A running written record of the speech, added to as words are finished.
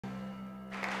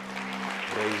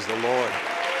Praise the Lord.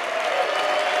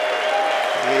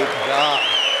 Thank God.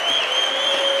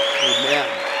 Amen.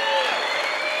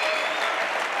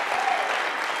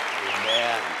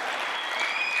 Amen.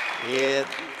 It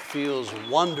feels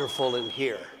wonderful in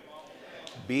here,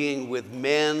 being with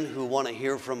men who want to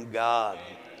hear from God.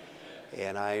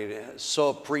 And I so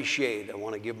appreciate, I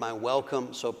want to give my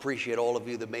welcome, so appreciate all of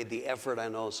you that made the effort. I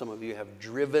know some of you have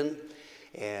driven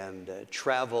and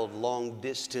traveled long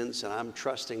distance, and I'm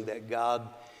trusting that God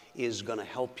is going to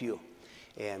help you,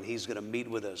 and He's going to meet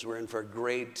with us. We're in for a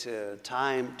great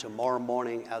time tomorrow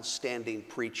morning, outstanding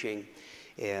preaching,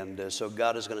 and so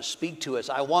God is going to speak to us.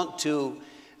 I want to,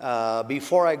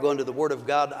 before I go into the Word of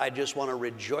God, I just want to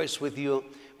rejoice with you.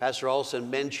 Pastor Olson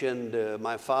mentioned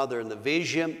my father in the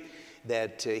vision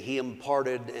that he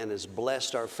imparted and has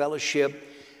blessed our fellowship.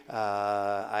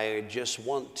 I just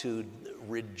want to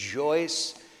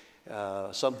rejoice,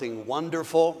 something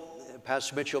wonderful.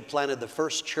 Pastor Mitchell planted the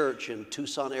first church in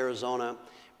Tucson, Arizona,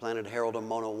 planted Harold and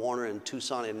Mona Warner in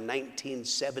Tucson in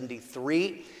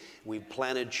 1973. We've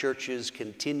planted churches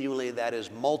continually. That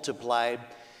is multiplied.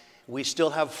 We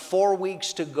still have 4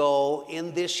 weeks to go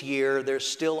in this year. There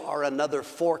still are another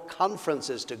 4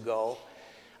 conferences to go.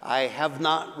 I have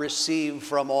not received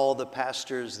from all the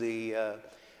pastors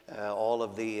all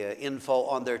of the info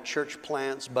on their church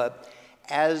plants, but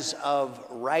as of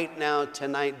right now,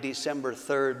 tonight, December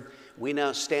 3rd, we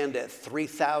now stand at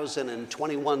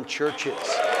 3,021 churches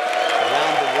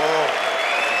around the world.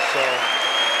 And so,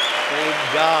 thank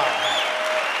God.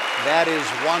 That is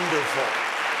wonderful.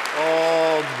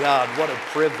 Oh, God, what a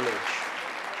privilege.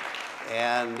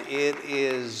 And it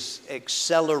is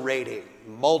accelerating,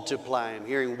 multiplying,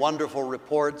 hearing wonderful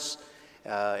reports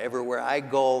everywhere I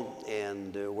go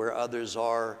and where others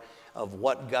are of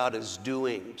what God is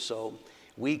doing. So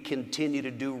we continue to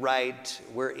do right.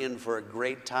 We're in for a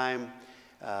great time.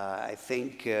 I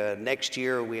think next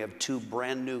year we have 2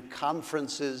 brand new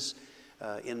conferences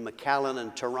in McAllen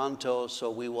and Toronto. So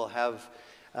we will have,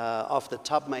 off the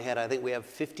top of my head, I think we have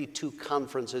 52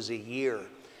 conferences a year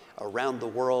around the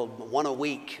world, 1 a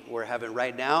week we're having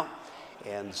right now.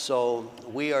 And so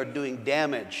we are doing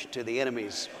damage to the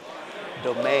enemy's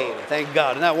domain. Thank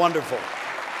God. Isn't that wonderful?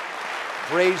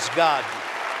 Praise God.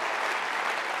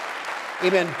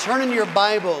 Amen. Turn in your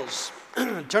Bibles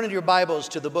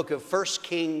to the book of 1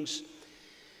 Kings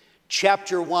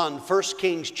chapter 1. 1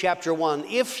 Kings chapter 1.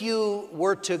 If you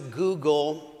were to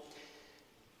Google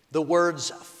the words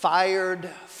 "fired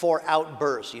for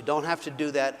outburst," you don't have to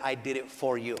do that. I did it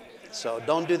for you. So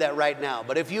don't do that right now.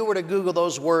 But if you were to Google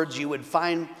those words, you would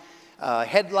find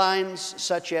headlines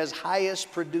such as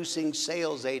 "highest producing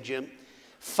sales agent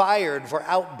fired for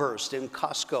outburst in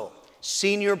Costco,"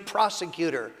 "senior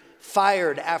prosecutor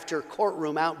fired after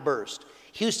courtroom outburst,"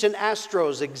 "Houston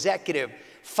Astros executive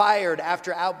fired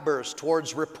after outburst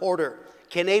towards reporter,"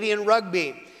 "Canadian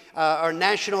rugby, our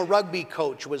national rugby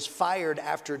coach was fired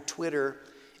after Twitter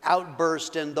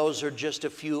outburst," and those are just a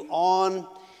few, on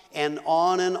and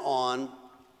on and on.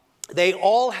 They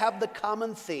all have the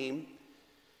common theme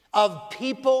of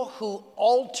people who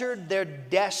altered their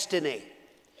destiny.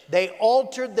 They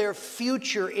altered their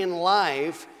future in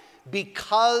life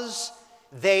because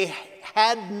they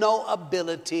had no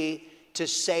ability to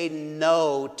say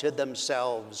no to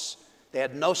themselves. They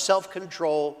had no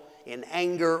self-control in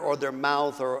anger or their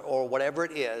mouth or whatever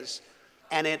it is,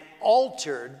 and it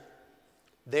altered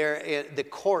the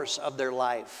course of their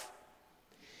life.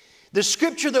 The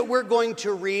scripture that we're going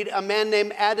to read, a man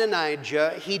named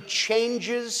Adonijah, he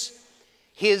changes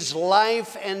his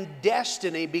life and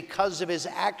destiny because of his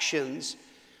actions.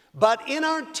 But in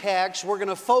our text, we're going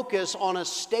to focus on a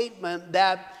statement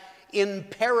that, in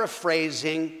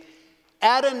paraphrasing,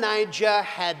 Adonijah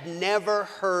had never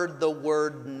heard the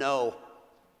word no.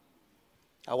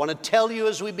 I want to tell you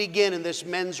as we begin in this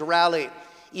men's rally,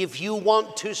 if you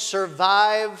want to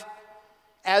survive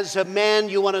as a man,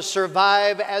 you want to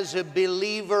survive as a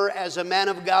believer, as a man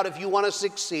of God, if you want to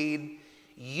succeed,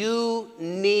 you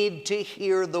need to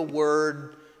hear the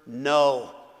word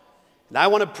no. And I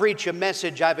want to preach a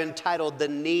message I've entitled "The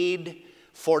Need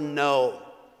for No."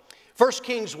 1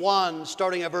 Kings 1,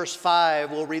 starting at verse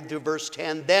 5, we'll read through verse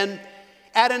 10. Then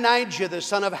Adonijah, the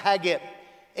son of Haggith,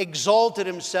 exalted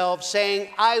himself,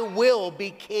 saying, "I will be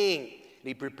king." And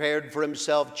he prepared for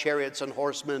himself chariots and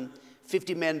horsemen,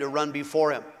 50 men to run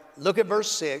before him. Look at verse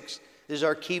 6. This is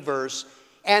our key verse.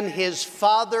 And his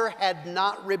father had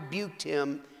not rebuked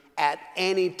him at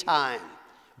any time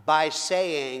by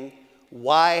saying,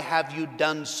 "Why have you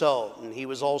done so?" And he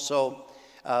was also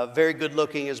very good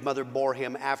looking. His mother bore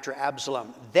him after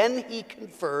Absalom. Then he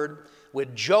conferred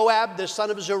with Joab, the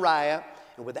son of Zeruiah,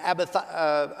 and with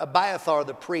Abiathar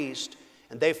the priest,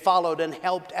 and they followed and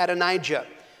helped Adonijah.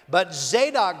 But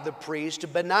Zadok the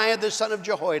priest, Benaiah the son of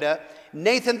Jehoiada,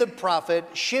 Nathan the prophet,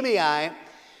 Shimei,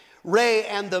 Ray,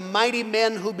 and the mighty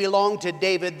men who belonged to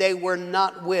David, they were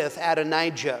not with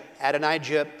Adonijah.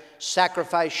 Adonijah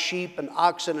sacrificed sheep and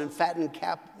oxen and fattened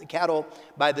cattle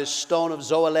by the stone of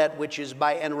Zoelet, which is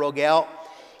by En-Rogel.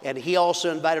 And he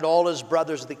also invited all his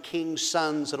brothers, the king's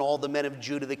sons, and all the men of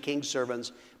Judah, the king's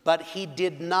servants. But he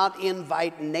did not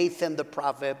invite Nathan the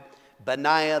prophet,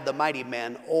 Benaiah the mighty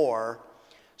man, or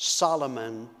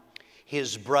Solomon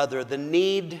his brother. The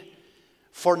need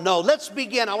for no. Let's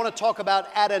begin. I want to talk about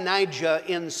Adonijah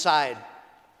inside.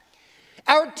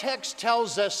 Our text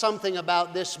tells us something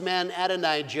about this man,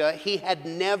 Adonijah. He had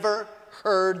never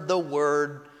heard the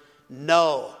word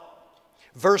no.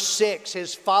 Verse 6,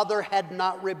 his father had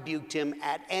not rebuked him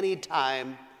at any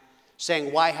time,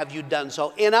 saying, why have you done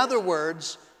so? In other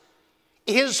words,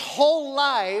 his whole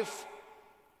life,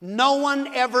 no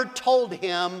one ever told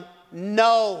him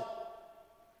no.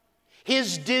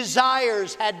 His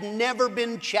desires had never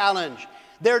been challenged.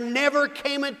 There never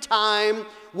came a time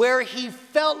where he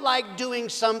felt like doing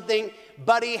something,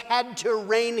 but he had to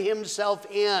rein himself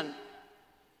in.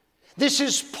 This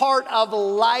is part of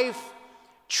life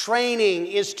training,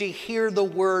 is to hear the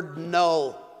word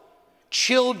no.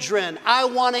 Children, I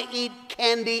want to eat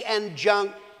candy and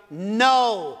junk.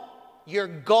 No, you're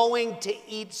going to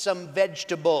eat some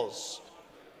vegetables.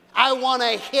 I want to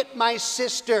hit my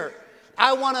sister.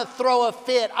 I want to throw a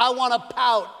fit. I want to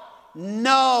pout.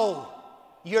 No,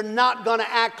 you're not going to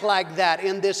act like that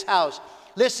in this house.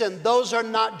 Listen, those are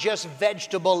not just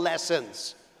vegetable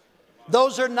lessons.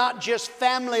 Those are not just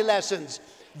family lessons.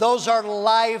 Those are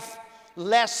life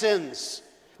lessons.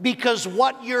 Because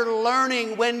what you're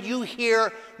learning when you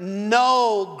hear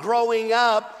no growing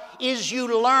up is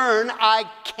you learn I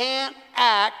can't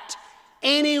act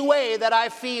any way that I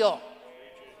feel.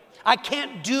 I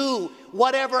can't do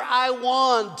whatever I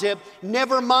want,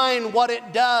 never mind what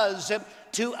it does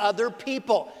to other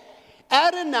people.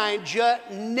 Adonijah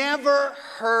never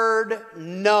heard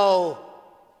no.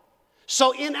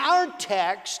 So in our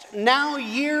text, now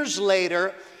years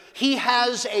later, he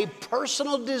has a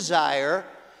personal desire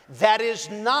that is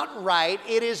not right.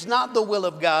 It is not the will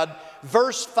of God.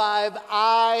 Verse 5,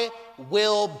 I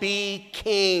will be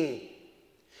king.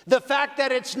 The fact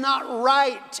that it's not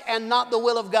right and not the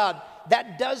will of God,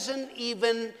 that doesn't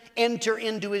even enter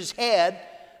into his head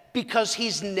because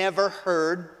he's never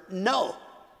heard no.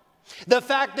 The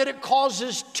fact that it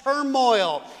causes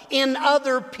turmoil in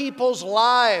other people's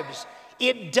lives,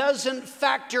 it doesn't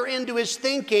factor into his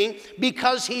thinking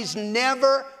because he's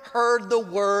never heard the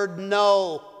word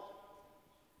no.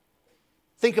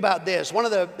 Think about this. One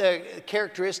of the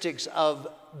characteristics of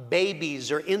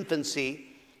babies or infancy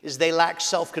is they lack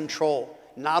self-control.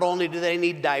 Not only do they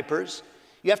need diapers,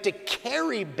 you have to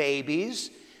carry babies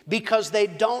because they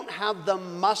don't have the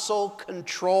muscle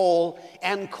control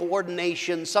and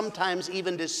coordination, sometimes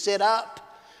even to sit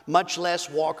up, much less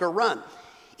walk or run.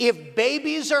 If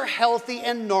babies are healthy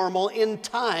and normal, in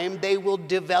time they will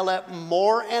develop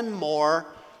more and more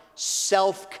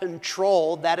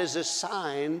self-control. That is a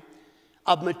sign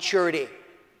of maturity.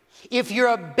 If you're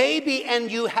a baby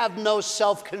and you have no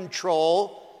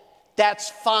self-control, that's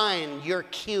fine, you're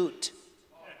cute.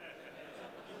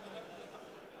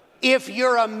 If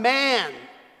you're a man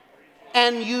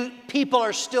and people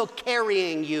are still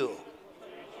carrying you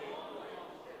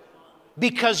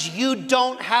because you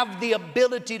don't have the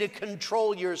ability to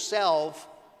control yourself,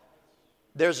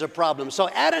 there's a problem. So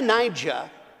Adonijah,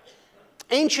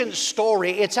 ancient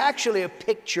story, it's actually a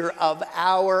picture of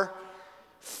our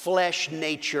flesh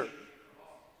nature.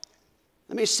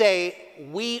 Let me say,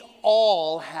 we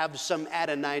all have some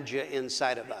Adonijah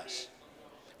inside of us.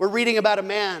 We're reading about a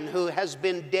man who has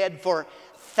been dead for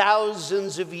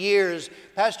thousands of years.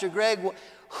 Pastor Greg,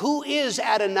 who is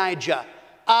Adonijah?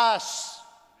 Us.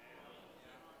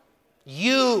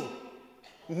 You.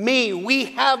 Me. We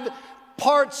have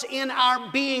parts in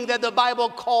our being that the Bible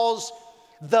calls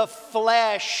the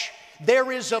flesh.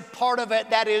 There is a part of it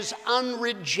that is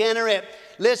unregenerate.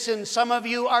 Listen, some of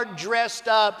you are dressed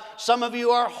up. Some of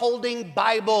you are holding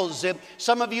Bibles.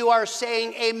 Some of you are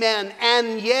saying amen.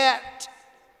 And yet,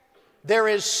 there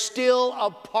is still a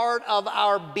part of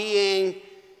our being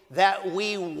that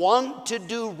we want to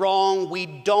do wrong. We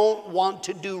don't want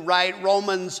to do right.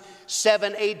 Romans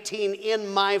 7:18,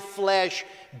 in my flesh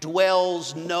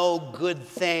dwells no good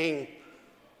thing.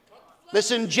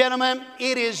 Listen, gentlemen,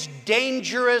 it is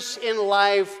dangerous in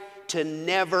life to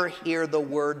never hear the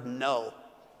word no.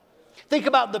 Think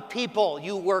about the people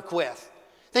you work with.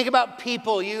 Think about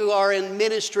people you are in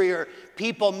ministry or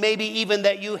people, maybe even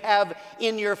that you have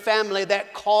in your family,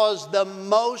 that cause the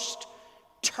most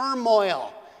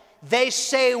turmoil. They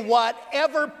say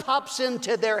whatever pops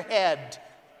into their head.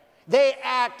 They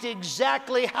act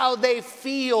exactly how they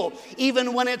feel,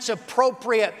 even when it's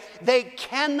appropriate. They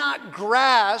cannot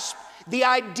grasp the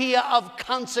idea of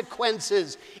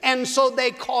consequences. And so they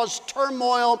cause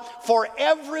turmoil for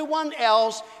everyone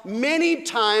else. Many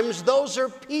times, those are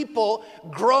people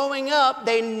growing up,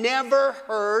 they never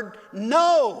heard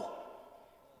no.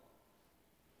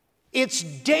 It's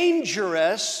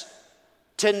dangerous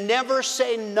to never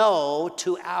say no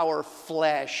to our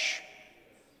flesh.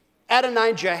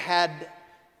 Adonijah had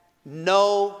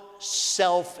no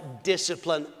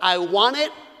self-discipline. I want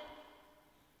it.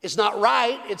 It's not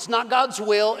right. It's not God's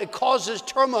will. It causes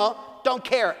turmoil. Don't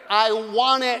care. I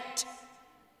want it.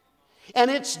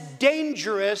 And it's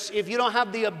dangerous if you don't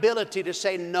have the ability to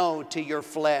say no to your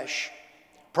flesh.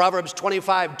 Proverbs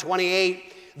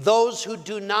 25:28. Those who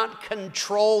do not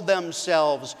control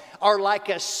themselves are like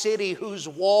a city whose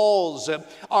walls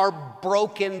are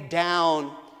broken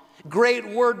down. Great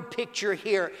word picture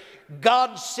here.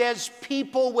 God says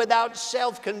people without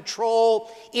self-control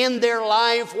in their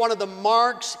life, one of the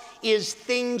marks is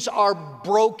things are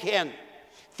broken.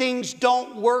 Things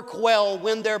don't work well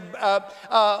when they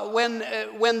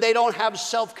don't have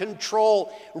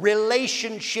self-control.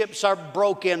 Relationships are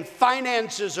broken.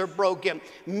 Finances are broken.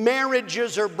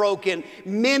 Marriages are broken.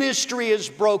 Ministry is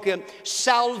broken.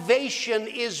 Salvation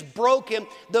is broken.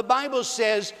 The Bible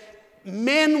says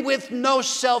men with no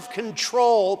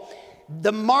self-control,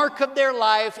 the mark of their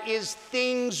life is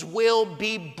things will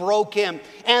be broken.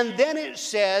 And then it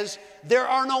says there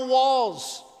are no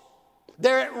walls.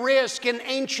 They're at risk. In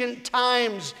ancient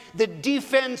times, the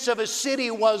defense of a city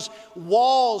was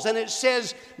walls. And it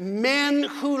says men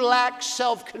who lack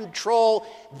self-control,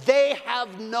 they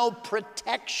have no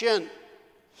protection.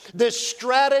 The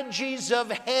strategies of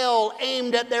hell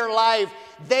aimed at their life,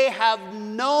 they have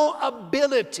no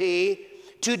ability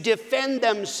to defend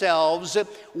themselves.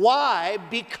 Why?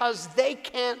 Because they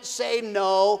can't say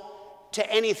no to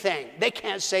anything. They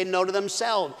can't say no to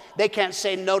themselves. They can't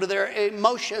say no to their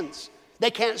emotions. They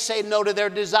can't say no to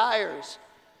their desires.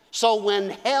 So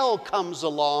when hell comes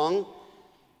along,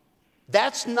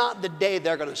 that's not the day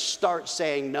they're going to start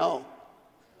saying no.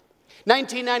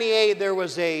 1998, there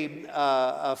was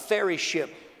a ferry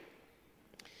ship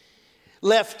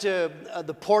left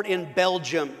the port in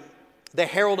Belgium, the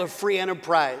Herald of Free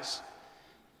Enterprise.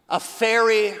 A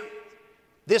ferry,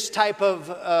 this type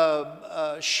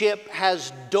of ship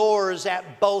has doors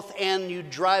at both ends. You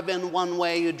drive in one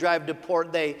way, you drive to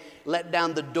port, they let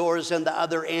down the doors in the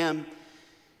other end.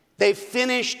 They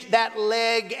finished that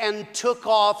leg and took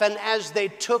off, and as they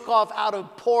took off out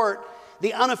of port,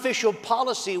 the unofficial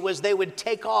policy was they would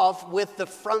take off with the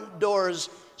front doors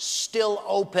still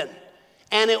open.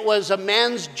 And it was a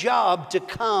man's job to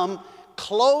come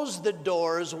close the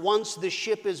doors once the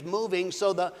ship is moving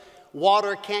so the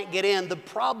water can't get in. The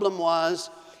problem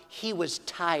was he was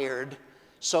tired,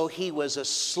 so he was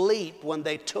asleep when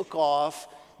they took off.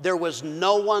 There was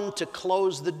no one to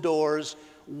close the doors.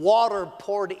 Water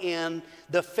poured in.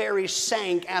 The ferry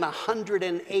sank and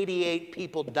 188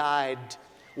 people died.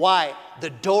 Why? The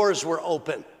doors were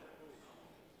open.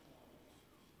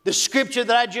 The scripture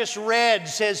that I just read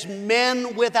says,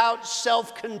 men without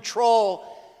self-control,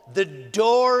 the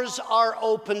doors are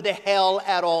open to hell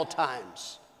at all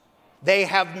times. They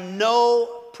have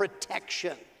no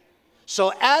protection.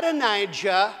 So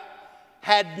Adonijah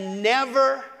had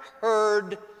never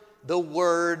heard the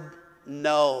word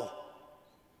no.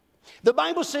 The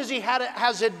Bible says he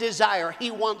has a desire.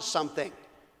 He wants something.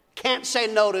 Can't say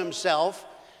no to himself.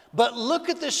 But look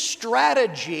at the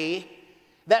strategy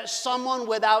that someone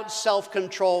without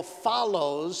self-control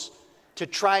follows to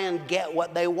try and get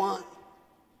what they want.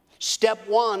 Step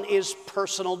one is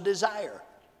personal desire.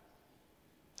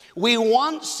 We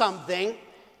want something.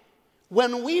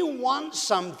 When we want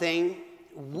something,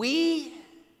 we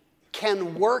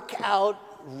can work out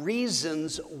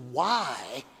reasons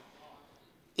why.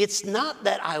 It's not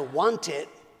that I want it,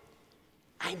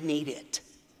 I need it.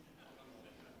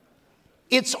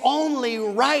 It's only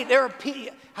right. There are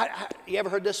people, you ever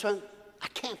heard this one? I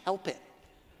can't help it.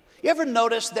 You ever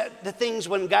notice that the things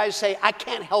when guys say, I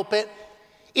can't help it,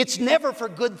 it's never for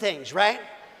good things, right?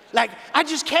 Like, I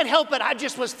just can't help it. I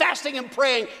just was fasting and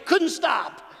praying, couldn't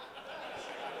stop.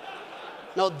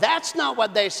 No, that's not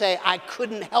what they say, I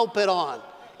couldn't help it on.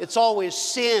 It's always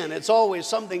sin. It's always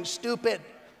something stupid.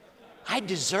 I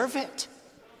deserve it.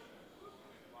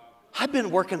 I've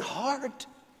been working hard.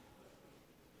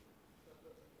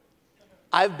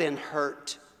 I've been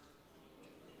hurt.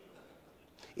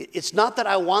 It's not that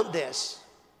I want this.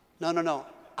 No, no, no.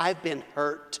 I've been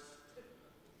hurt.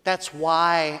 That's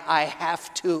why I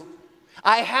have to.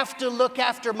 I have to look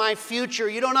after my future.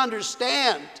 You don't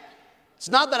understand. It's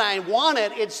not that I want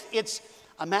it.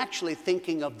 I'm actually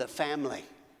thinking of the family.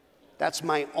 That's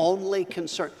my only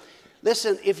concern.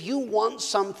 Listen, if you want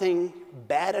something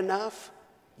bad enough,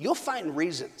 you'll find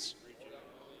reasons.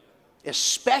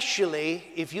 Especially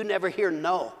if you never hear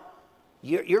no.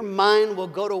 Your mind will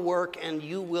go to work and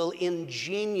you will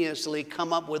ingeniously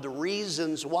come up with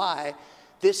reasons why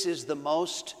this is the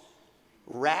most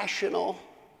rational,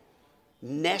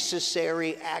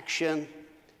 necessary action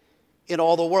in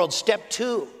all the world. Step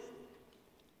 2,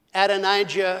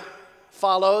 Adonijah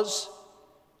follows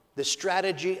the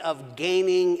strategy of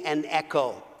gaining an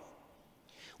echo.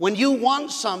 When you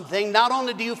want something, not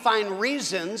only do you find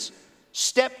reasons,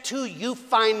 step 2, you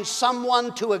find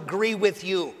someone to agree with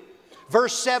you.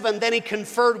 Verse 7, then he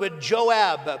conferred with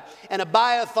Joab and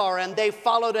Abiathar, and they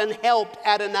followed and helped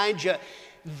Adonijah.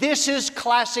 This is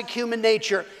classic human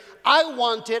nature. I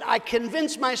want it. I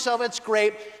convince myself it's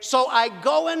great. So I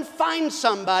go and find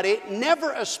somebody,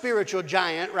 never a spiritual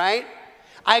giant, right?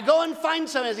 I go and find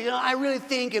somebody, I really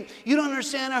think, and you don't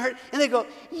understand, I heard. And they go,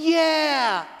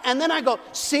 yeah. And then I go,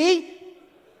 see?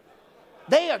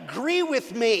 They agree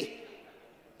with me.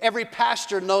 Every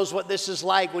pastor knows what this is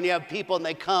like when you have people and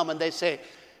they come and they say,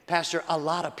 Pastor, a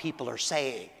lot of people are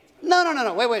saying.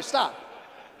 No, wait, stop.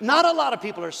 Not a lot of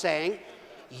people are saying.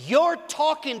 You're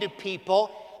talking to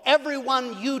people,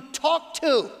 everyone you talk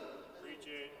to.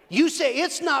 You say,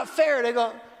 it's not fair. They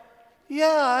go,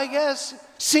 yeah, I guess.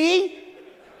 See?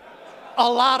 A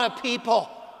lot of people.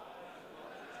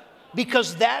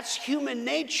 Because that's human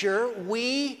nature.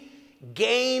 We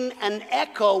gain an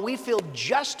echo. We feel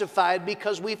justified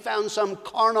because we found some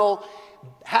carnal,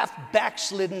 half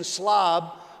backslidden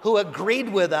slob who agreed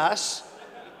with us.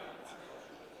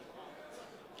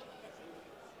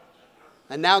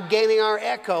 And now gaining our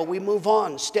echo, we move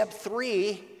on. Step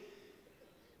 3,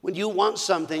 when you want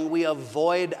something, we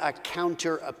avoid a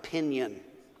counter opinion.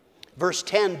 Verse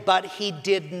 10, but he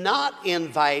did not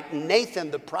invite Nathan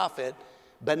the prophet,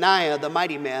 Benaiah the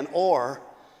mighty man, or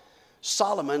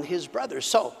Solomon his brother.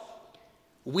 So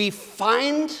we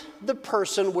find the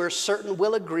person we're certain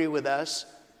will agree with us,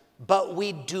 but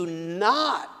we do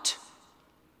not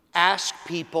ask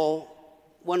people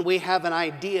when we have an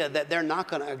idea that they're not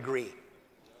going to agree.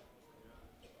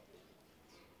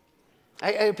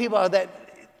 People that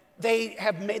they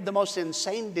have made the most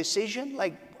insane decision,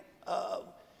 like,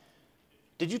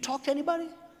 did you talk to anybody?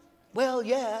 Well,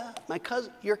 yeah, my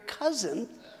cousin. Your cousin?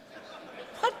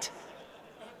 What?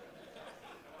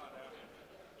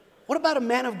 What about a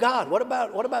man of God? What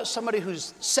about somebody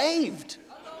who's saved?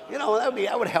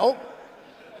 That would help.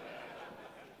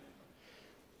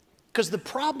 Because the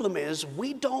problem is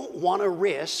we don't want to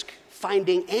risk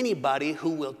finding anybody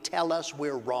who will tell us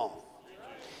we're wrong.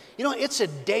 It's a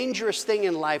dangerous thing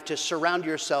in life to surround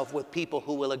yourself with people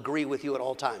who will agree with you at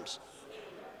all times.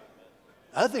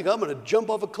 I think I'm going to jump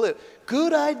off a cliff.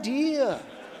 Good idea.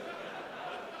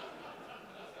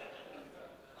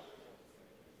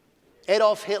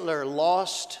 Adolf Hitler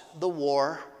lost the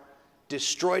war,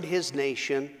 destroyed his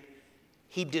nation.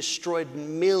 He destroyed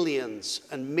millions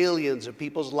and millions of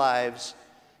people's lives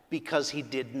because he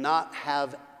did not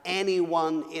have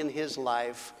anyone in his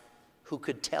life who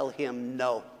could tell him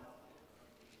no.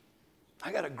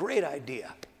 I got a great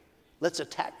idea. Let's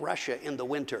attack Russia in the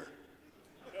winter.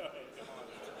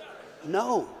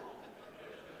 No.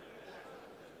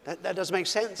 That doesn't make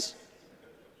sense.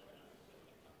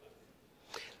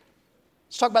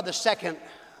 Let's talk about the second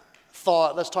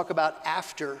thought. Let's talk about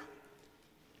after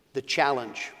the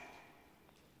challenge.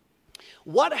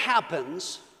 What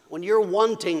happens when you're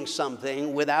wanting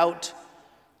something without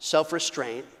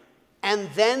self-restraint, and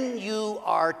then you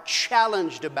are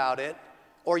challenged about it,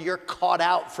 or you're caught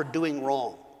out for doing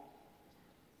wrong?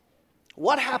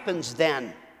 What happens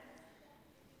then?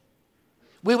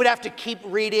 We would have to keep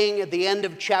reading at the end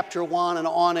of chapter 1 and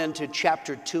on into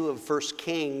chapter 2 of 1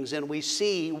 Kings, and we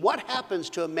see what happens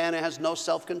to a man who has no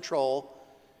self-control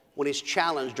when he's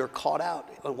challenged or caught out.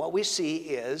 And what we see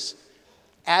is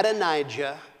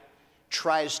Adonijah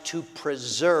tries to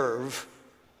preserve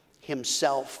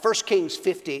himself. 1 Kings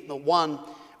 1,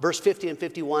 verse 50 and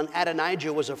 51,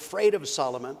 Adonijah was afraid of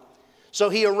Solomon. So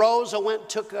he arose and went,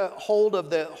 took a hold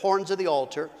of the horns of the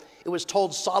altar. It was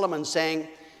told Solomon, saying,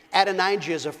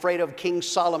 Adonijah is afraid of King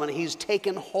Solomon. He's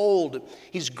taken hold.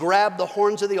 He's grabbed the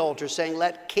horns of the altar, saying,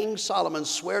 let King Solomon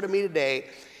swear to me today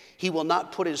he will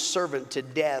not put his servant to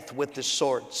death with the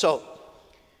sword. So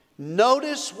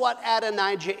Notice what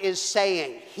Adonijah is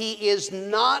saying. He is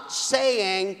not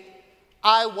saying,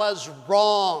 I was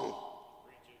wrong.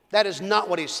 That is not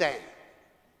what he's saying.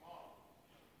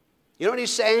 You know what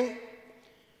he's saying?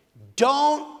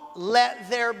 Don't let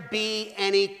there be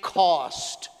any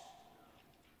cost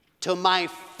to my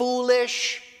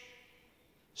foolish,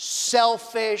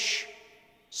 selfish,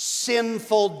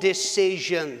 sinful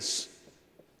decisions.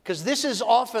 Because this is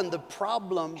often the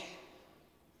problem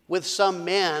with some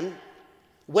men.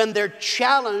 When they're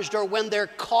challenged or when they're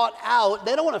caught out,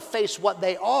 they don't want to face what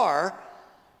they are.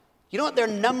 You know what their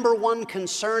number one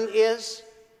concern is?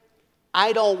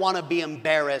 I don't want to be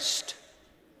embarrassed.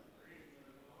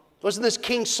 Wasn't this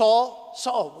King Saul?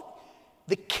 Saul,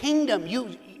 the kingdom,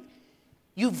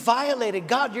 you violated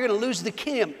God, you're going to lose the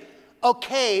kingdom.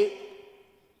 Okay,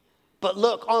 but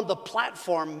look, on the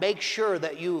platform, make sure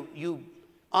that you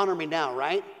honor me now,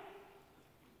 right?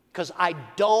 Because I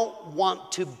don't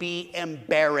want to be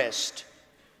embarrassed.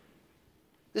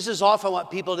 This is often what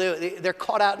people do. They're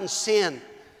caught out in sin.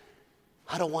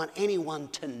 I don't want anyone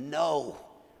to know.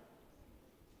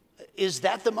 Is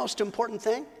that the most important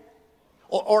thing?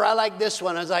 Or I like this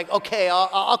one. I was like, okay,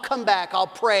 I'll come back, I'll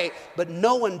pray, but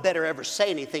no one better ever say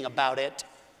anything about it,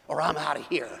 or I'm out of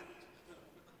here.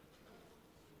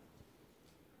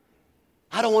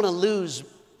 I don't want to lose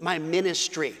my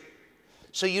ministry.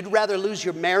 So you'd rather lose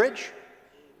your marriage?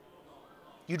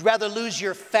 You'd rather lose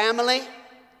your family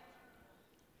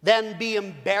than be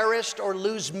embarrassed or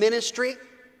lose ministry?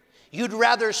 You'd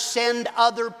rather send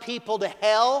other people to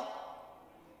hell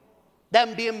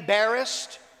than be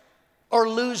embarrassed or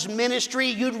lose ministry?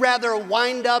 You'd rather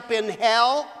wind up in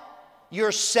hell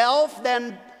yourself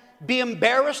than be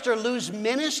embarrassed or lose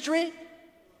ministry?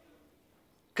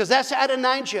 Because that's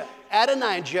Adonijah.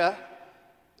 Adonijah,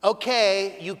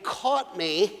 okay, you caught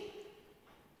me,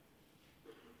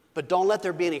 but don't let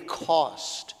there be any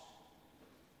cost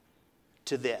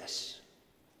to this.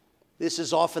 This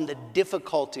is often the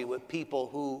difficulty with people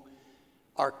who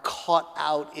are caught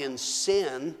out in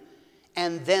sin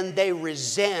and then they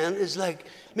resent. It's like,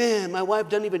 man, my wife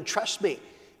doesn't even trust me.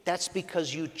 That's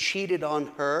because you cheated on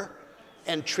her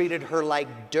and treated her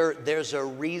like dirt. There's a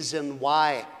reason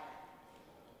why.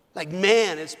 Like,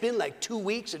 man, it's been like 2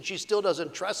 weeks and she still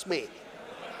doesn't trust me.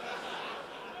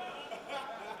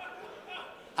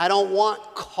 I don't want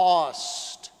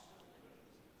cost.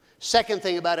 Second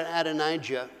thing about an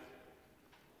Adonijah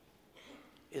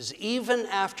is even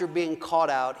after being caught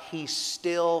out, he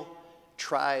still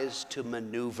tries to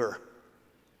maneuver.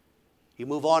 You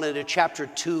move on into chapter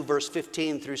 2, verse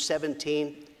 15 through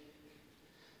 17.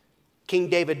 King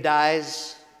David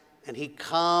dies, and he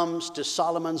comes to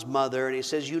Solomon's mother, and he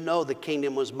says, you know the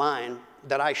kingdom was mine,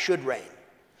 that I should reign.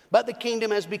 But the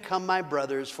kingdom has become my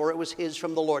brother's, for it was his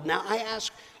from the Lord. Now I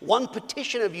ask one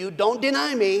petition of you, don't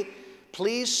deny me.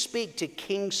 Please speak to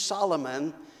King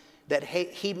Solomon that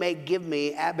he may give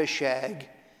me Abishag,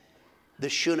 the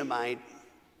Shunammite,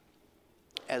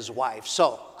 as wife.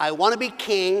 So, I want to be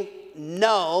king.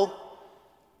 No.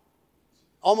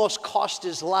 Almost cost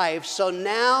his life. So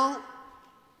now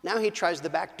he tries the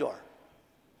back door.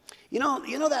 You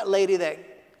know that lady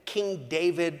that King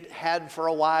David had for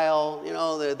a while? You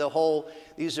know, the whole,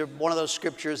 these are one of those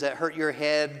scriptures that hurt your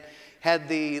head. Had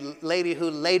the lady who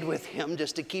laid with him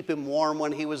just to keep him warm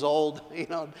when he was old, you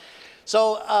know.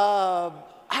 So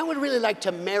I would really like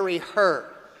to marry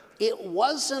her. It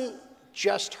wasn't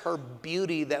just her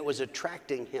beauty that was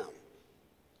attracting him.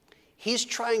 He's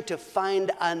trying to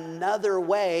find another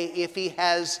way. If he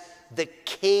has the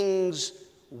king's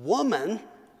woman,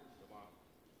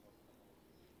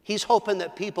 he's hoping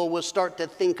that people will start to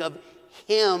think of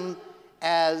him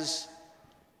as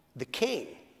the king.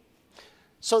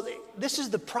 So this is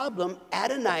the problem.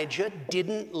 Adonijah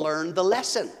didn't learn the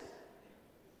lesson.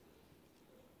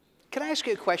 Can I ask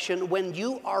you a question? When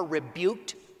you are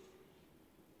rebuked,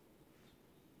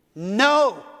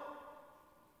 no.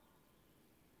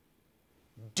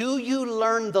 Do you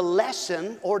learn the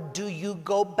lesson, or do you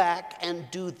go back and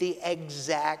do the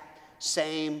exact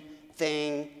same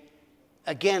thing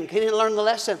again? He didn't learn the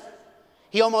lesson.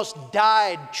 He almost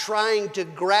died trying to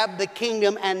grab the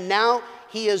kingdom, and now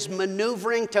he is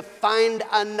maneuvering to find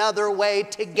another way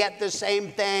to get the same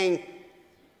thing.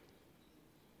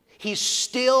 He's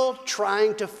still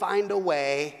trying to find a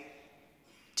way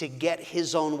to get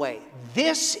his own way.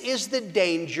 This is the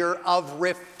danger of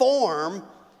reform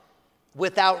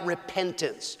without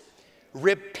repentance.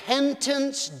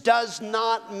 Repentance does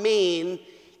not mean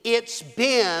it's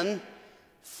been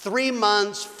 3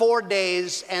 months, 4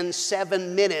 days, and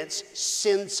 7 minutes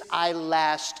since I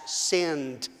last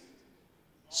sinned.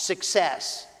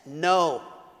 Success. No.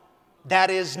 That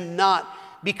is not,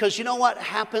 because you know what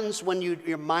happens when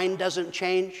your mind doesn't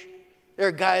change? There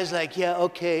are guys like, yeah,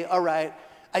 okay, all right,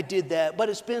 I did that, but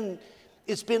it's been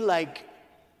like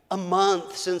a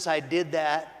month since I did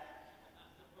that.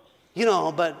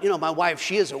 But my wife,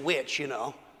 she is a witch,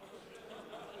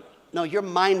 No, your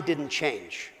mind didn't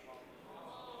change.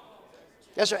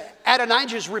 That's right.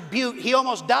 Adonijah's rebuked, he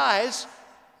almost dies,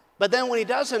 but then when he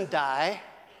doesn't die,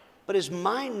 but his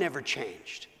mind never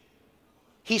changed.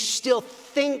 He still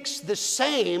thinks the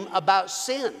same about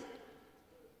sin.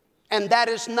 And that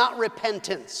is not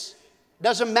repentance.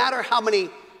 Doesn't matter how many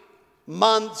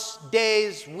months,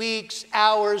 days, weeks,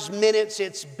 hours, minutes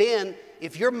it's been,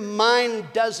 if your mind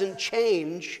doesn't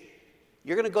change,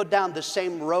 you're going to go down the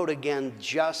same road again,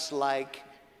 just like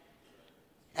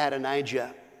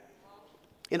Adonijah.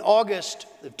 In August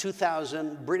of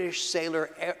 2000, British sailor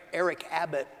Eric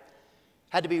Abbott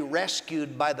had to be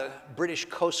rescued by the British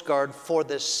Coast Guard for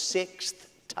the 6th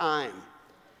time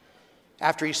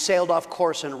after he sailed off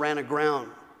course and ran aground.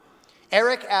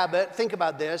 Eric Abbott, think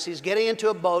about this, he's getting into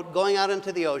a boat, going out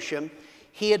into the ocean.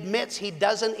 He admits he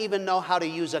doesn't even know how to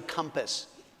use a compass,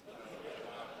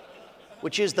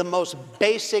 which is the most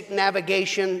basic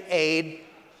navigation aid.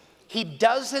 He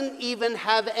doesn't even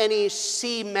have any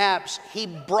sea maps. He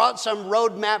brought some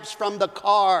road maps from the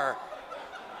car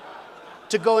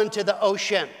to go into the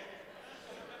ocean.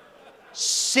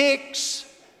 6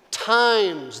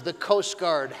 times the Coast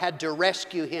Guard had to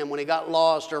rescue him when he got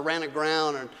lost or ran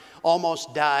aground and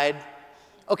almost died.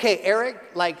 Okay, Eric,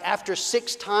 like after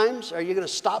 6 times, are you going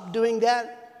to stop doing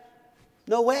that?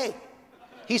 No way.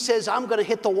 He says, I'm going to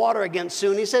hit the water again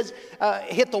soon. He says,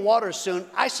 hit the water soon.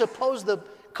 I suppose the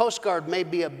Coast Guard may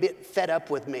be a bit fed up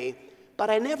with me, but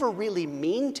I never really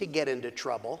mean to get into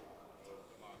trouble.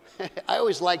 I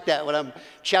always like that when I'm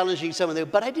challenging someone,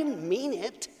 but I didn't mean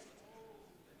it.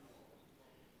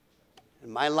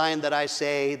 And my line that I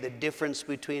say, the difference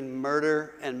between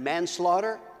murder and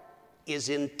manslaughter is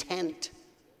intent.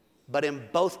 But in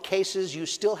both cases, you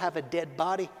still have a dead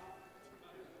body.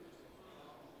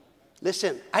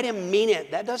 Listen, I didn't mean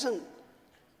it. That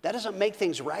doesn't make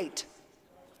things right.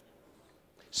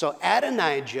 So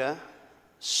Adonijah,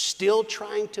 still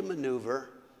trying to maneuver,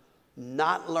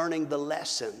 not learning the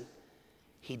lesson,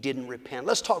 he didn't repent.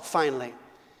 Let's talk finally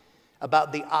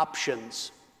about the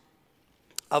options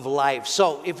of life.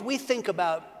 So if we think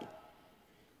about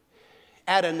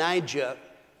Adonijah,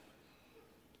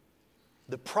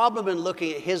 the problem in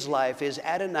looking at his life is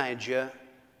Adonijah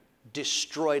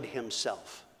destroyed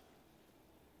himself.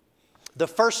 The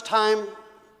first time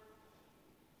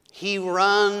he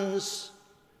runs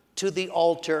to the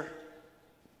altar,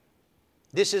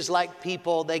 this is like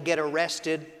people, they get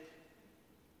arrested,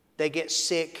 they get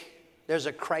sick, there's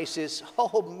a crisis.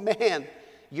 Oh man,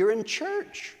 you're in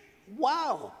church.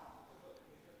 Wow.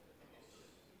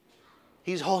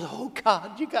 He's holding, oh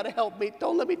God, you got to help me.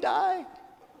 Don't let me die.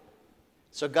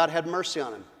 So God had mercy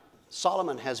on him.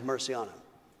 Solomon has mercy on him.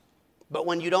 But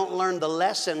when you don't learn the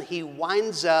lesson, he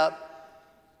winds up,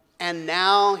 and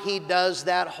now he does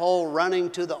that whole running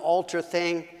to the altar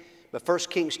thing. But 1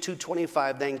 Kings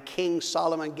 2:25, then King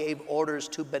Solomon gave orders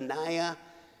to Benaiah,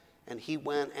 and he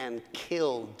went and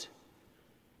killed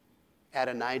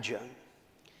Adonijah.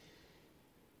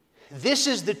 This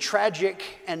is the tragic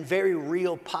and very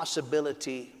real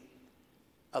possibility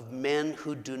of men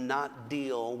who do not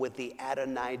deal with the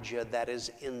Adonijah that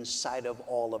is inside of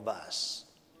all of us.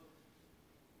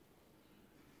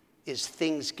 Is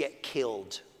things get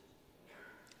killed.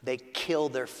 They kill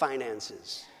their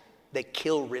finances. They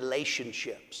kill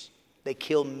relationships. They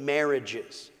kill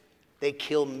marriages. They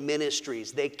kill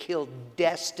ministries. They kill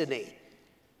destiny.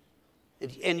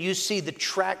 And you see the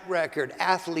track record,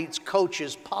 athletes,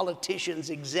 coaches, politicians,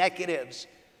 executives,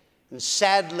 and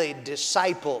sadly,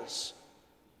 disciples,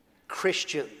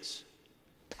 Christians,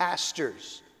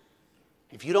 pastors.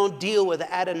 If you don't deal with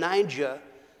Adonijah,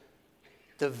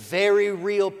 the very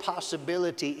real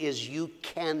possibility is you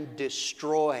can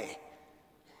destroy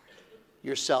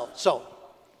yourself. So,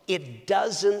 it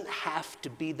doesn't have to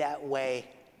be that way.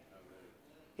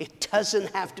 It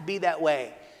doesn't have to be that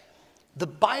way. The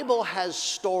Bible has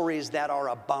stories that are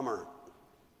a bummer.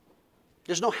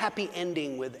 There's no happy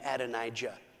ending with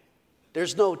Adonijah.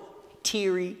 There's no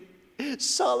teary,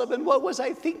 Solomon, what was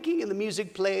I thinking? And the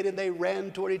music played and they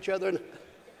ran toward each other.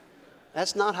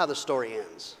 That's not how the story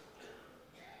ends.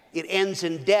 It ends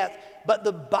in death. But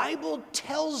the Bible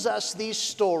tells us these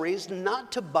stories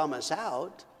not to bum us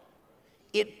out.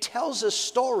 It tells us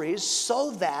stories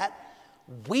so that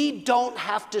we don't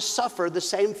have to suffer the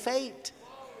same fate.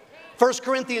 1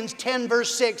 Corinthians 10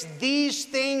 verse 6, these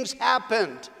things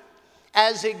happened,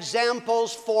 as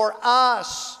examples for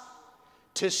us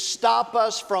to stop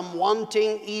us from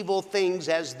wanting evil things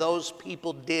as those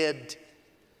people did.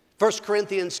 1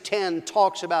 Corinthians 10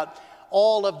 talks about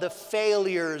all of the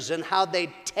failures and how they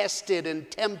tested and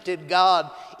tempted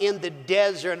God in the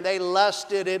desert. And they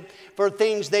lusted it for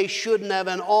things they shouldn't have,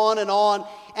 and on and on.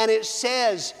 And it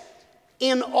says,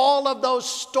 in all of those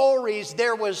stories,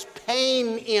 there was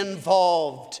pain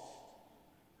involved.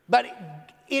 But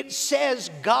it says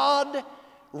God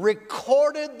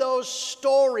recorded those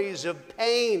stories of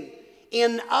pain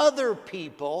in other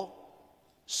people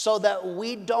so that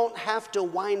we don't have to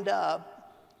wind up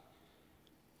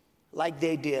like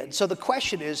they did. So the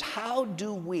question is, how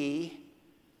do we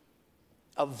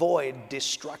avoid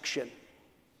destruction?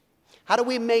 How do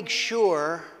we make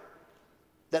sure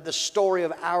that the story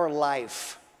of our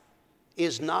life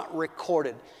is not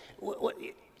recorded?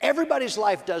 Everybody's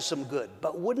life does some good,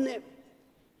 but wouldn't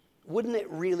it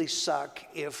really suck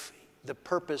if the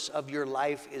purpose of your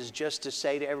life is just to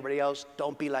say to everybody else,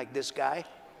 don't be like this guy?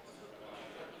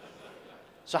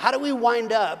 So how do we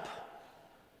wind up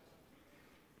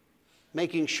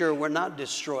making sure we're not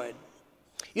destroyed?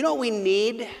 You know what we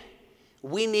need?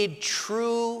 We need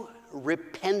true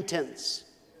repentance.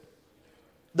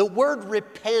 The word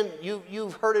repent,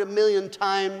 you've heard it a million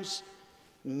times.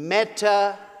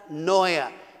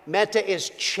 Metanoia. Meta is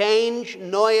change,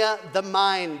 noia, the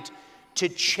mind. To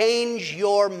change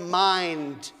your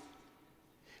mind.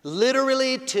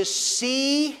 Literally to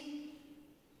see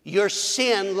your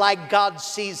sin like God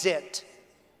sees it.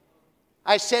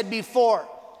 I said before,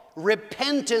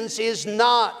 repentance is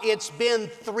not, it's been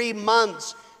 3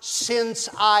 months since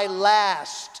I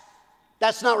last.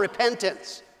 That's not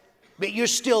repentance. But you're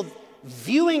still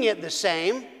viewing it the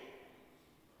same.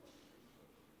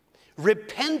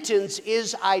 Repentance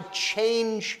is I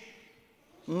change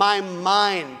my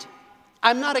mind.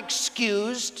 I'm not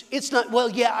excused. It's not, well,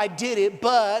 yeah, I did it,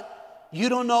 but you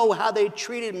don't know how they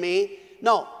treated me.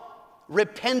 No,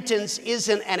 repentance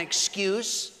isn't an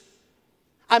excuse.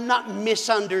 I'm not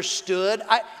misunderstood.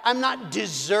 I'm not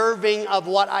deserving of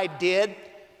what I did.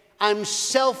 I'm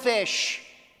selfish.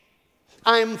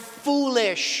 I'm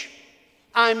foolish.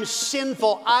 I'm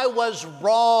sinful. I was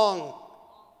wrong.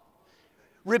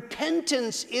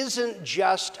 Repentance isn't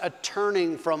just a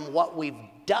turning from what we've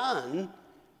done.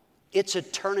 It's a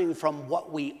turning from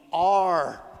what we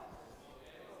are.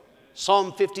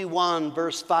 Psalm 51,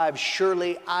 verse 5,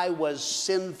 surely I was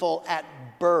sinful at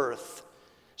birth,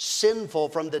 sinful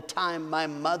from the time my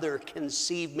mother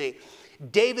conceived me.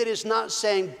 David is not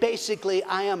saying, basically,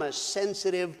 I am a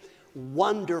sensitive,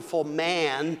 wonderful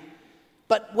man,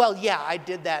 but, well, yeah, I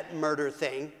did that murder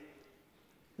thing.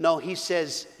 No, he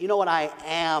says, you know what I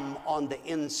am on the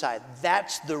inside?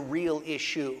 That's the real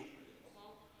issue.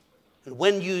 And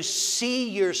when you see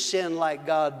your sin like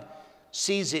God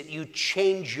sees it, you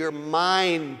change your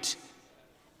mind.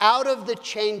 Out of the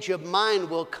change of mind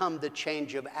will come the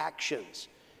change of actions.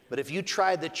 But if you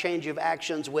try the change of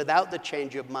actions without the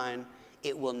change of mind,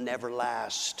 it will never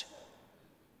last.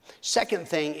 Second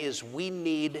thing is we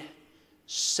need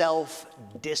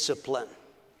self-discipline.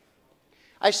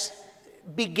 I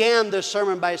began the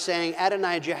sermon by saying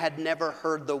Adonijah had never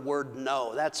heard the word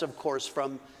no. That's, of course,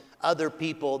 from other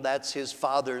people. That's his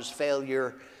father's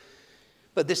failure.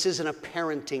 But this isn't a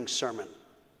parenting sermon.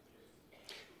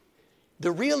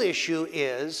 The real issue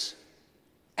is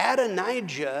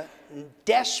Adonijah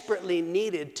desperately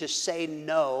needed to say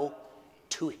no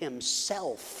to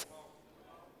himself.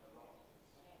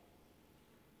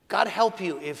 God help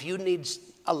you if you need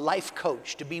a life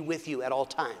coach to be with you at all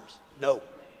times. No.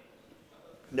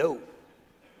 No.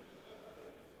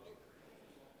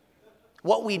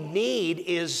 What we need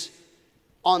is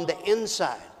on the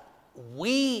inside.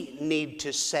 We need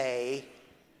to say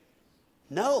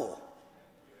no.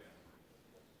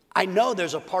 I know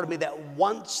there's a part of me that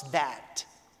wants that,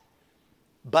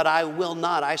 but I will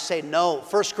not. I say no.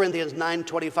 1 Corinthians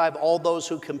 9:25, all those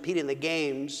who compete in the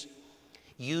games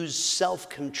use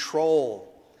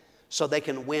self-control so they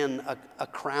can win a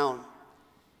crown.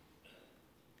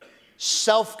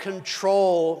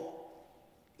 Self-control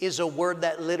is a word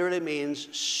that literally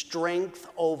means strength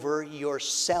over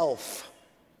yourself.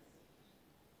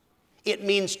 It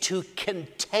means to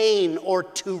contain or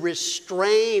to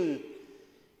restrain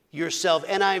yourself.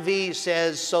 NIV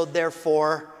says, so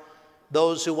therefore,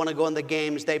 those who want to go in the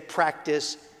games, they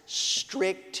practice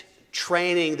strict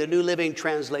training. The New Living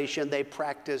Translation, they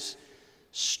practice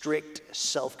strict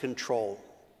self-control.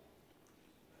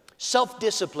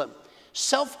 Self-discipline.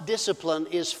 Self-discipline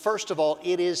is, first of all,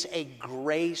 it is a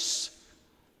grace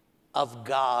of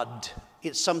God.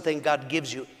 It's something God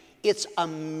gives you. It's a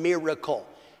miracle.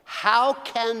 How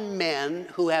can men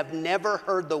who have never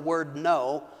heard the word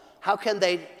no, how can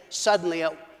they suddenly,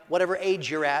 at whatever age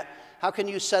you're at, how can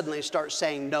you suddenly start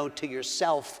saying no to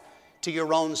yourself, to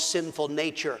your own sinful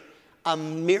nature? A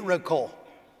miracle.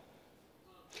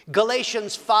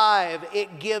 Galatians 5,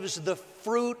 it gives the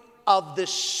fruit of the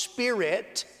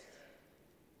Spirit,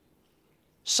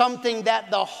 something that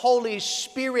the Holy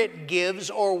Spirit gives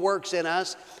or works in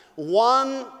us.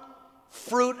 One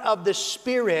fruit of the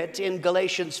Spirit in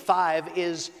Galatians 5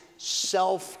 is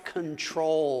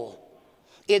self-control.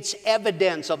 It's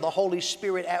evidence of the Holy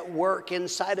Spirit at work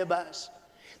inside of us.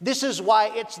 This is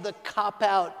why it's the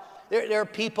cop-out. There are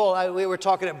people, we were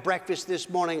talking at breakfast this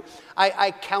morning,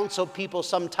 I counsel people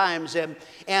sometimes, and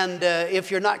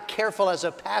if you're not careful as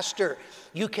a pastor,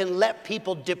 you can let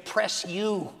people depress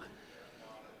you.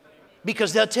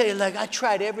 Because they'll tell you, like, I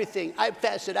tried everything. I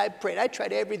fasted, I prayed, I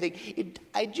tried everything.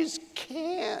 I just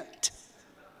can't.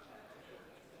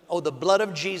 Oh, the blood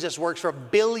of Jesus works for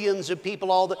billions of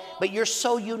people, but you're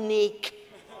so unique.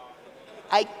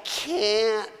 I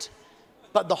can't.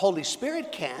 But the Holy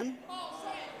Spirit can.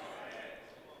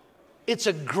 It's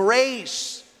a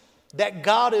grace that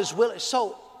God is willing.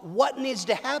 So what needs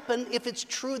to happen if it's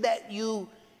true that you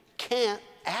can't?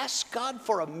 Ask God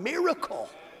for a miracle.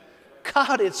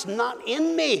 God, it's not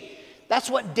in me. That's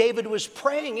what David was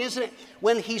praying, isn't it?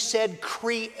 When he said,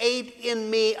 create in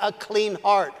me a clean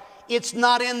heart. It's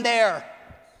not in there.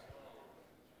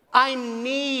 I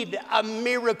need a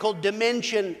miracle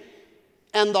dimension,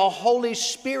 and the Holy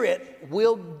Spirit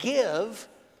will give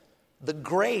the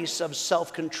grace of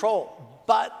self-control.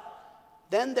 But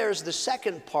then there's the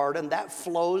second part, and that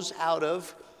flows out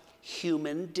of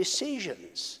human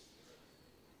decisions.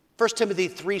 1 Timothy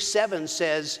 3:7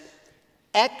 says,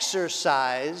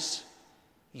 exercise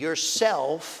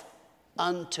yourself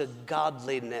unto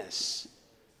godliness.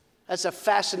 That's a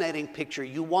fascinating picture.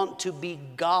 You want to be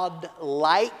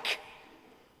God-like?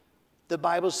 The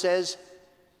Bible says,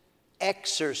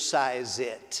 exercise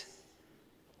it.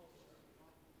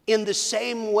 In the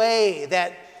same way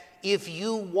that if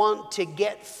you want to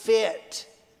get fit,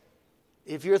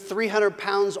 if you're 300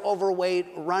 pounds overweight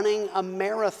running a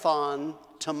marathon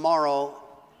tomorrow,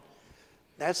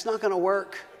 that's not going to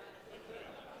work.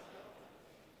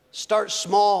 Start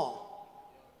small.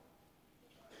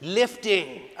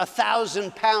 Lifting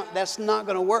 1,000 pounds, that's not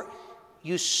going to work.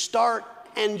 You start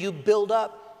and you build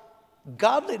up.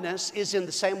 Godliness is in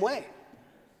the same way.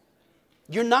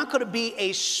 You're not going to be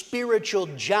a spiritual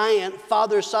giant,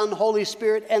 Father, Son, Holy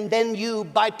Spirit, and then you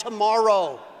by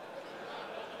tomorrow.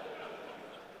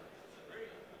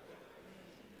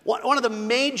 One of the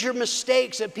major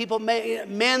mistakes that people make,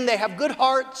 men, they have good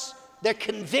hearts, they're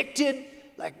convicted,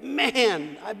 like,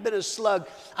 man, I've been a slug.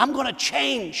 I'm going to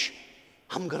change.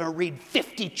 I'm going to read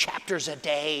 50 chapters a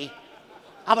day.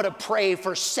 I'm going to pray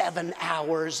for 7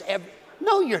 hours.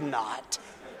 No, you're not.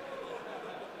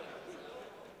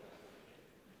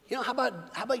 You know, how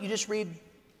about you just read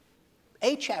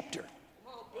a chapter?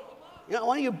 You know,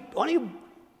 why don't you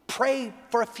pray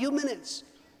for a few minutes?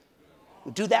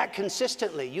 Do that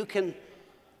consistently. You can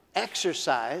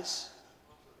exercise,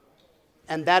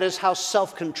 and that is how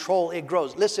self-control it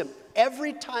grows. Listen,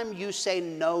 every time you say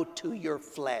no to your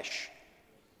flesh,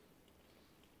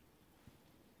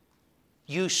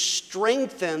 you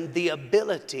strengthen the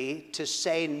ability to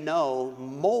say no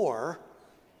more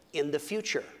in the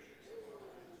future.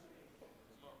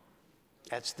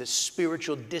 That's the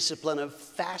spiritual discipline of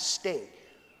fasting.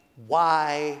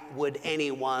 Why would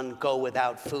anyone go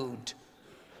without food?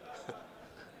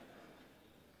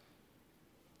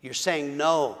 You're saying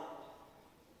no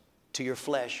to your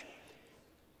flesh.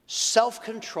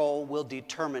 Self-control will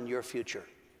determine your future.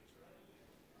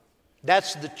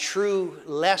 That's the true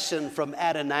lesson from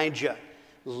Adonijah.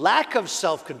 Lack of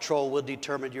self-control will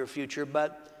determine your future,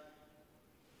 but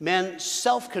men,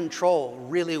 self-control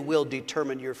really will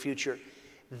determine your future.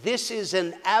 This is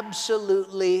an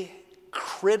absolutely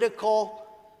critical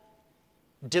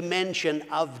dimension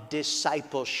of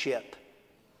discipleship.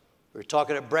 We were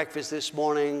talking at breakfast this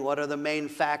morning. What are the main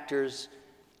factors?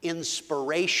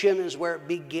 Inspiration is where it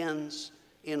begins.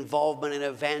 Involvement in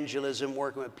evangelism,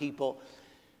 working with people.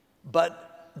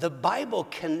 But the Bible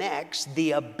connects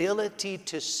the ability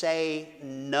to say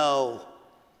no,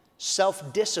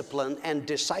 self-discipline and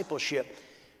discipleship.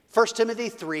 1 Timothy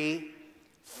 3,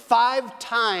 5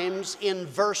 times in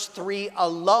verse 3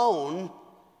 alone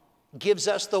gives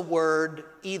us the word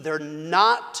either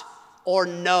not or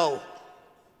no.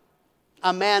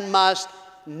 A man must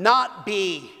not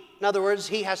be. In other words,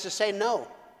 he has to say no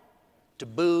to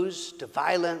booze, to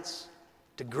violence,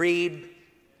 to greed,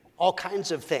 all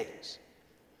kinds of things.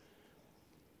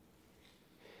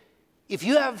 If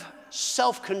you have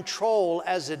self-control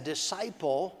as a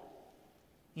disciple,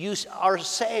 you are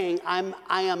saying,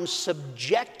 I am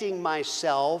subjecting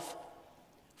myself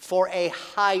for a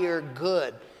higher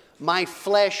good. My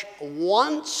flesh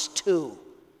wants to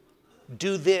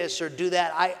do this or do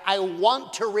that. I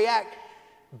want to react,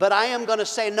 but I am going to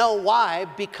say no. Why?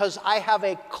 Because I have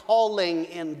a calling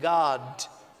in God.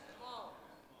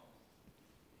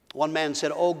 One man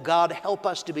said, "Oh God, help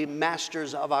us to be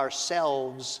masters of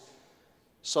ourselves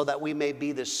so that we may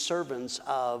be the servants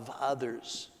of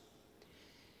others."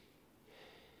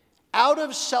 Out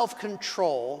of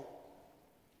self-control,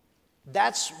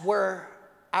 that's where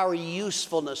our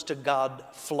usefulness to God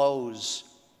flows.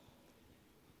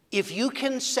 If you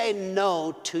can say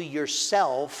no to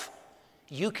yourself,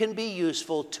 you can be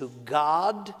useful to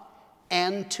God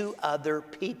and to other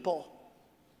people.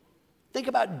 Think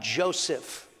about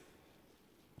Joseph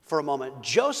for a moment.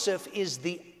 Joseph is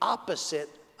the opposite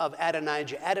of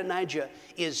Adonijah. Adonijah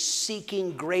is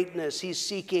seeking greatness. He's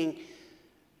seeking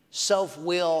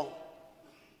self-will.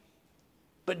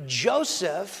 But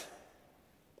Joseph,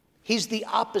 he's the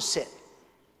opposite.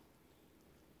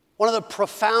 One of the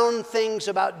profound things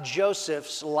about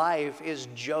Joseph's life is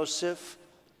Joseph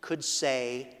could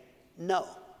say no.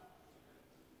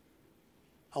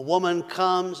 A woman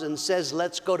comes and says,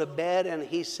 "Let's go to bed," and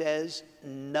he says,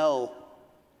 "No.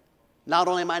 Not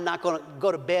only am I not going to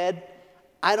go to bed,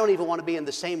 I don't even want to be in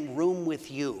the same room with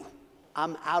you.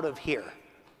 I'm out of here."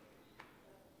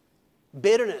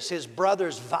 Bitterness, his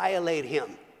brothers violate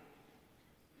him.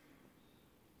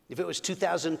 If it was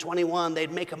 2021,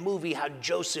 they'd make a movie how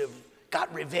Joseph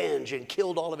got revenge and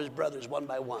killed all of his brothers one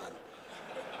by one.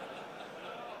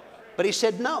 But he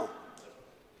said, "No,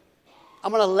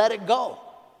 I'm going to let it go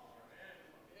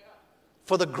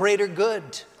for the greater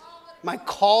good. My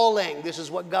calling, this is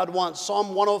what God wants."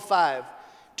 Psalm 105,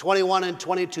 21 and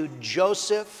 22.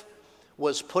 Joseph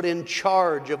was put in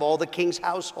charge of all the king's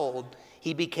household.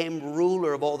 He became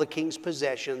ruler of all the king's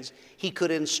possessions. He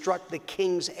could instruct the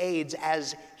king's aides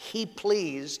as he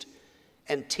pleased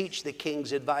and teach the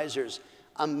king's advisors.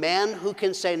 A man who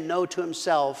can say no to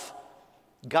himself,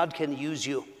 God can use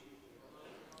you.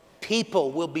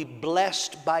 People will be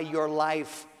blessed by your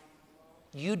life.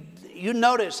 You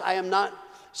notice I am not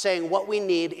saying what we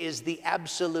need is the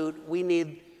absolute. We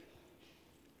need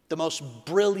the most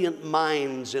brilliant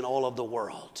minds in all of the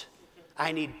world.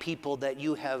 I need people that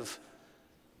you have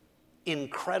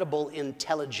incredible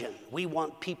intelligence. We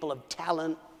want people of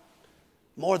talent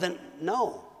more than,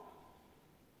 no.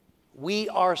 We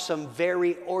are some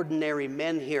very ordinary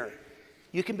men here.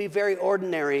 You can be very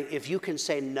ordinary if you can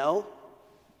say no.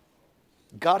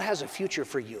 God has a future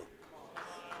for you.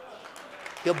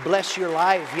 He'll bless your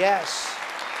life, yes.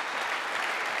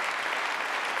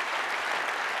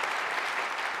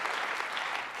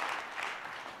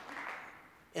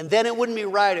 And then it wouldn't be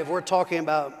right if we're talking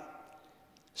about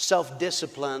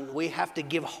self-discipline. We have to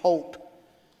give hope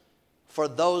for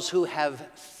those who have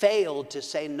failed to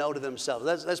say no to themselves.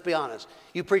 Let's be honest.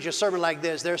 You preach a sermon like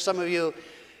this, there's some of you,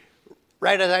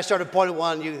 right as I started point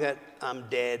one, you said, "I'm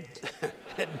dead."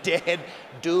 Dead,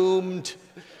 doomed.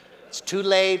 It's too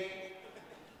late.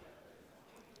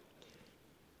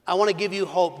 I want to give you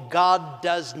hope. God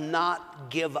does not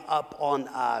give up on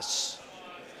us.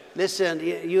 Listen,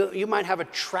 you might have a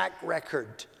track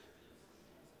record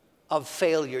of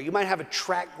failure. You might have a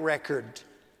track record.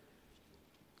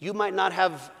 You might not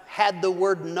have had the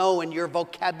word no in your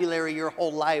vocabulary your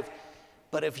whole life.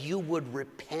 But if you would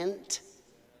repent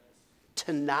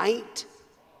tonight,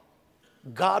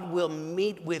 God will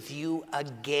meet with you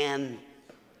again.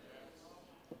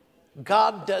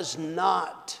 God does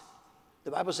not,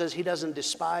 the Bible says he doesn't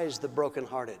despise the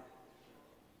brokenhearted.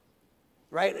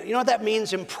 Right? You know what that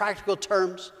means in practical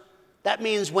terms? That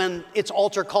means when it's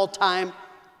altar call time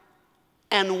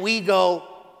and we go,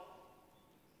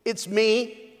 "It's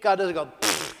me," God doesn't go,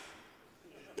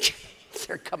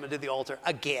 "They're coming to the altar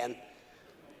again."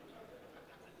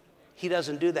 He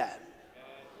doesn't do that.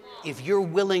 If you're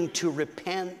willing to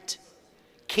repent,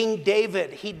 King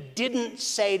David, he didn't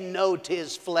say no to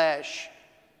his flesh,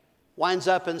 winds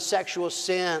up in sexual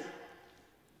sin,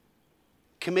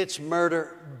 commits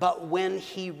murder, but when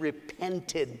he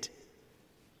repented,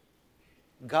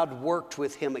 God worked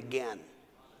with him again.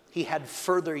 He had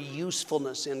further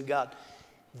usefulness in God.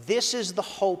 This is the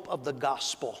hope of the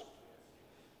gospel.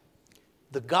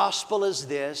 The gospel is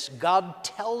this: God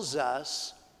tells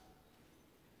us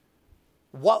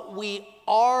what we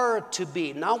are to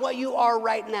be, not what you are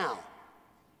right now.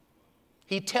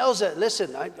 He tells us,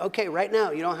 listen, okay, right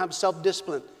now you don't have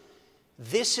self-discipline.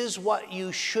 This is what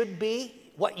you should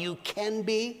be, what you can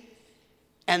be,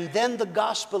 And then the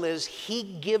gospel is he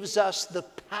gives us the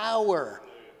power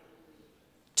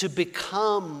to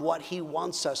become what he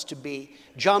wants us to be.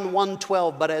 John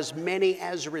 1:12, but as many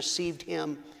as received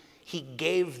him, he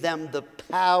gave them the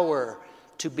power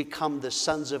to become the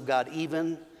sons of God,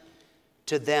 even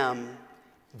to them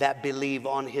that believe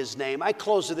on his name. I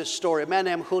close with this story. A man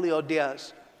named Julio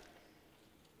Diaz.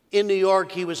 In New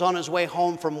York, he was on his way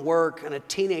home from work, and a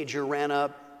teenager ran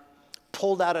up,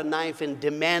 pulled out a knife, and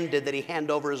demanded that he hand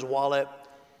over his wallet.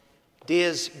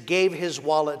 Diaz gave his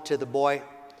wallet to the boy.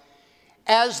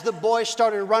 As the boy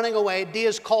started running away,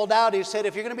 Diaz called out. He said,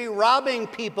 if you're going to be robbing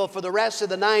people for the rest of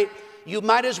the night, you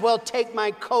might as well take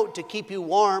my coat to keep you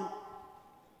warm.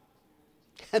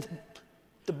 And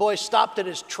the boy stopped in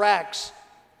his tracks,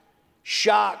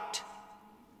 shocked.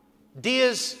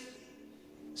 Diaz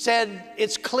said,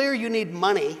 it's clear you need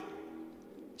money.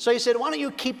 So he said, why don't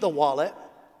you keep the wallet?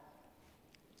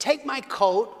 Take my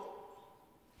coat.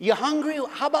 You hungry?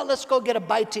 How about let's go get a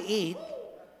bite to eat?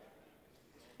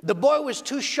 The boy was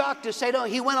too shocked to say no.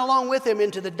 He went along with him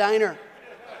into the diner.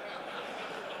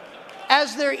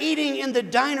 As they're eating in the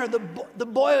diner, the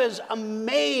boy is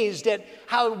amazed at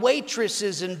how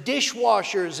waitresses and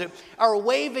dishwashers are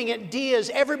waving at Diaz.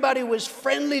 Everybody was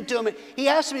friendly to him. He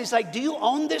asked him, he's like, do you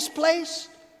own this place?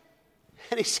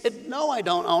 And he said, no, I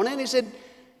don't own it. And he said,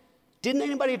 didn't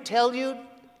anybody tell you,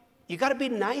 you got to be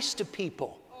nice to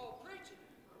people?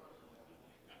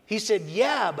 He said,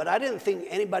 yeah, but I didn't think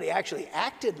anybody actually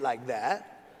acted like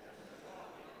that.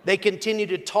 They continued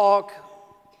to talk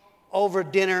over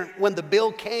dinner. When the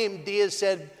bill came, Diaz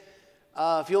said,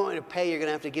 if you want me to pay, you're going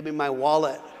to have to give me my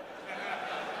wallet.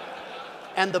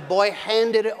 And the boy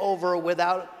handed it over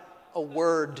without a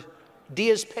word.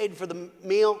 Diaz paid for the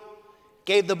meal,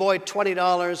 gave the boy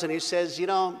 $20, and he says, you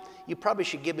know, you probably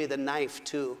should give me the knife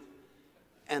too.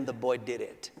 And the boy did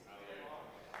it.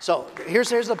 So here's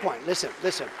the point. Listen.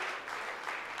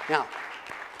 Now,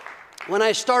 when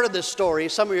I started this story,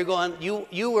 some of you are going,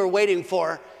 you were waiting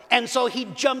for, and so he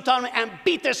jumped on him and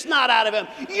beat the snot out of him.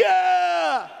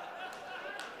 Yeah!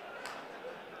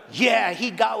 Yeah,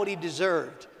 he got what he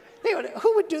deserved.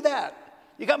 Who would do that?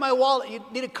 You got my wallet. You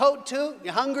need a coat too?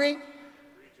 You hungry?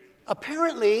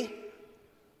 Apparently,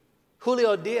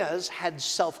 Julio Diaz had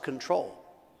self-control.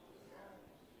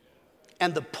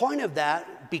 And the point of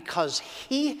that, because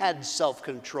he had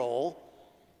self-control,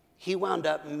 he wound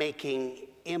up making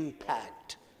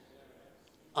impact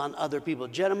on other people.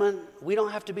 Gentlemen, we don't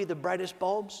have to be the brightest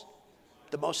bulbs,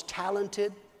 the most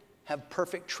talented, have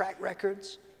perfect track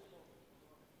records.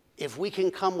 If we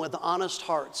can come with honest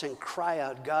hearts and cry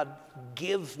out, God,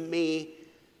 give me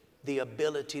the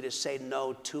ability to say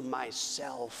no to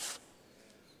myself,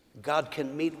 God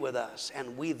can meet with us,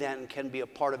 and we then can be a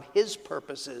part of his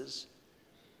purposes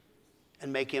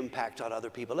and make impact on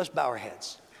other people. Let's bow our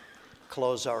heads,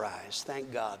 close our eyes.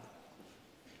 Thank God.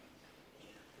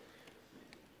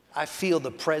 I feel the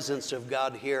presence of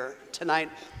God here tonight.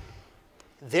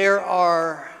 There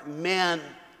are men,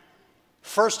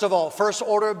 first of all, first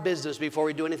order of business before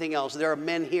we do anything else, there are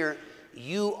men here,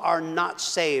 you are not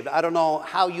saved. I don't know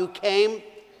how you came,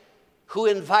 who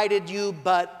invited you,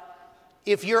 but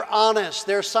if you're honest,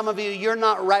 there's some of you, you're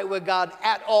not right with God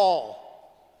at all.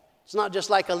 It's not just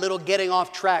like a little getting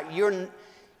off track.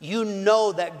 You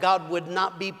know that God would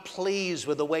not be pleased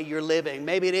with the way you're living.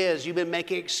 Maybe it is. You've been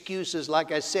making excuses.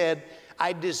 Like I said,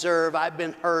 I deserve, I've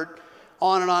been hurt,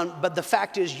 on and on. But the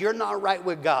fact is, you're not right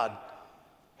with God.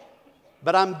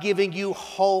 But I'm giving you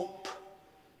hope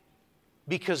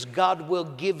because God will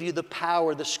give you the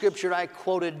power. The scripture I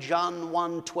quoted, John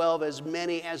 1:12, as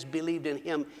many as believed in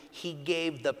him, he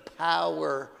gave the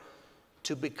power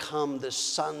to become the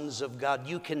sons of God.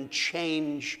 You can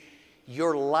change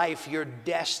your life, your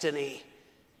destiny,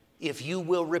 if you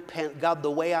will repent. God, the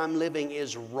way I'm living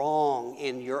is wrong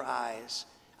in your eyes.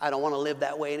 I don't want to live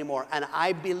that way anymore. And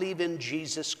I believe in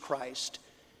Jesus Christ.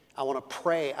 I want to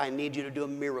pray. I need you to do a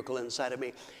miracle inside of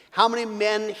me. How many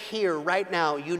men here right now, you